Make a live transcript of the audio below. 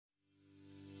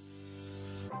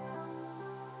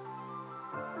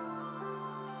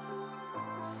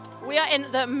We are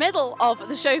in the middle of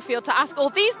the show field to ask all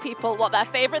these people what their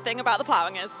favourite thing about the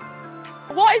ploughing is.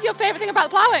 What is your favourite thing about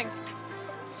the ploughing?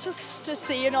 Just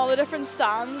seeing all the different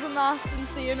stands and that, and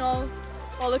seeing all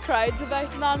the crowds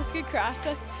about and that. It's a good crack.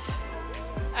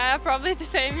 Probably the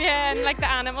same, yeah, and like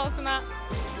the animals and that.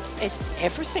 It's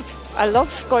everything. I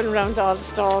love going around all the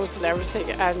stalls and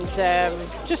everything, and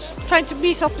just trying to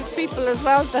meet up with people as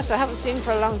well that I haven't seen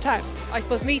for a long time. I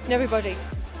suppose meeting everybody,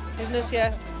 isn't it?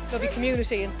 Yeah, lovely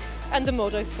community and the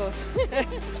mud, I suppose.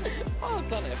 Oh,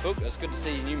 plenty of folk. It's good to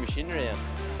see new machinery, and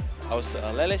I was at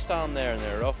a lily stand there and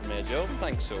they were offering me a job and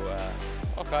things, so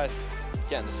okay,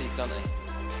 getting to see plenty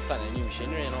of new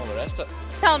machinery and all the rest of it.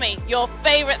 Tell me your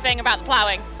favourite thing about the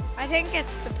ploughing. I think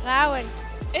it's the ploughing.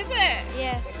 Is it?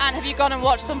 Yeah. And have you gone and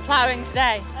watched some ploughing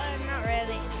today? Not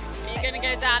really. Are you going to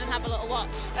go down and have a little watch?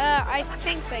 I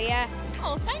think so, yeah.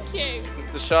 Oh, thank you.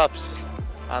 The shops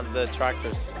and the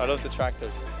tractors. I love the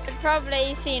tractors. I've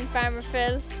probably seen Farmer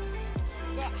Phil.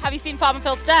 Have you seen Farmer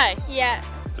Phil today? Yeah.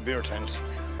 The beer tent.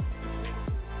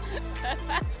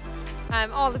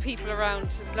 All the people around.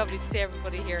 It's lovely to see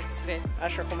everybody here today.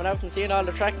 After coming out and seeing all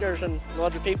the tractors and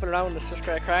loads of people around, it's just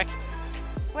great crack.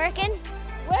 Working?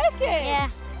 Working? Yeah.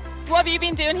 So what have you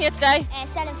been doing here today?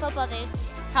 Selling football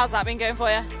boots. How's that been going for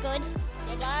you? Good.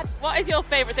 Good lad. What is your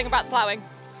favourite thing about the ploughing?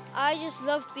 I just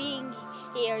love being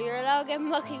here. You're allowed to get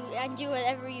mucky and do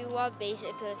whatever you want,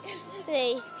 basically.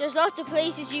 There's lots of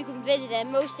places you can visit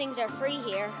and most things are free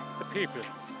here. The people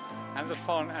and the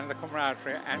fun and the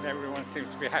camaraderie, and everyone seems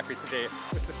to be happy today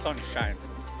with the sunshine.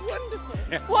 Wonderful.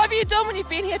 Yeah. What have you done when you've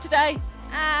been here today?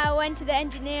 I went to the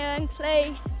engineering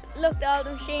place, looked at all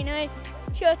the machinery.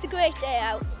 Sure, it's a great day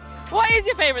out. What is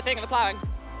your favourite thing of the ploughing?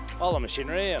 All the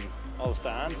machinery and all the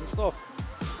stands and stuff.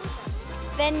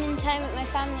 Spending time with my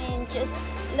family and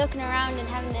just looking around and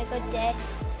having a good day.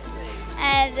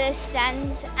 The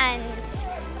stands and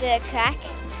the crack,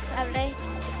 lovely.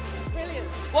 Brilliant.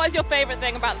 What is your favourite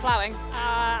thing about the ploughing?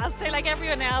 I'll say like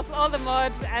everyone else, all the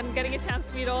mud and getting a chance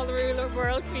to meet all the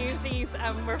rural communities.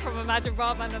 We're from Imagine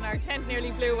Broadband and our tent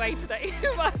nearly blew away today,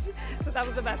 but that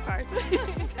was the best part.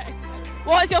 Okay.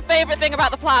 What is your favourite thing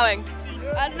about the ploughing?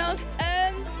 I don't know.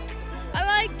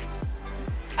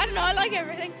 I like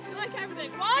everything. You like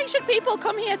everything. Why should people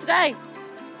come here today?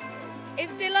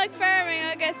 If they like farming,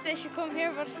 I guess they should come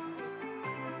here, but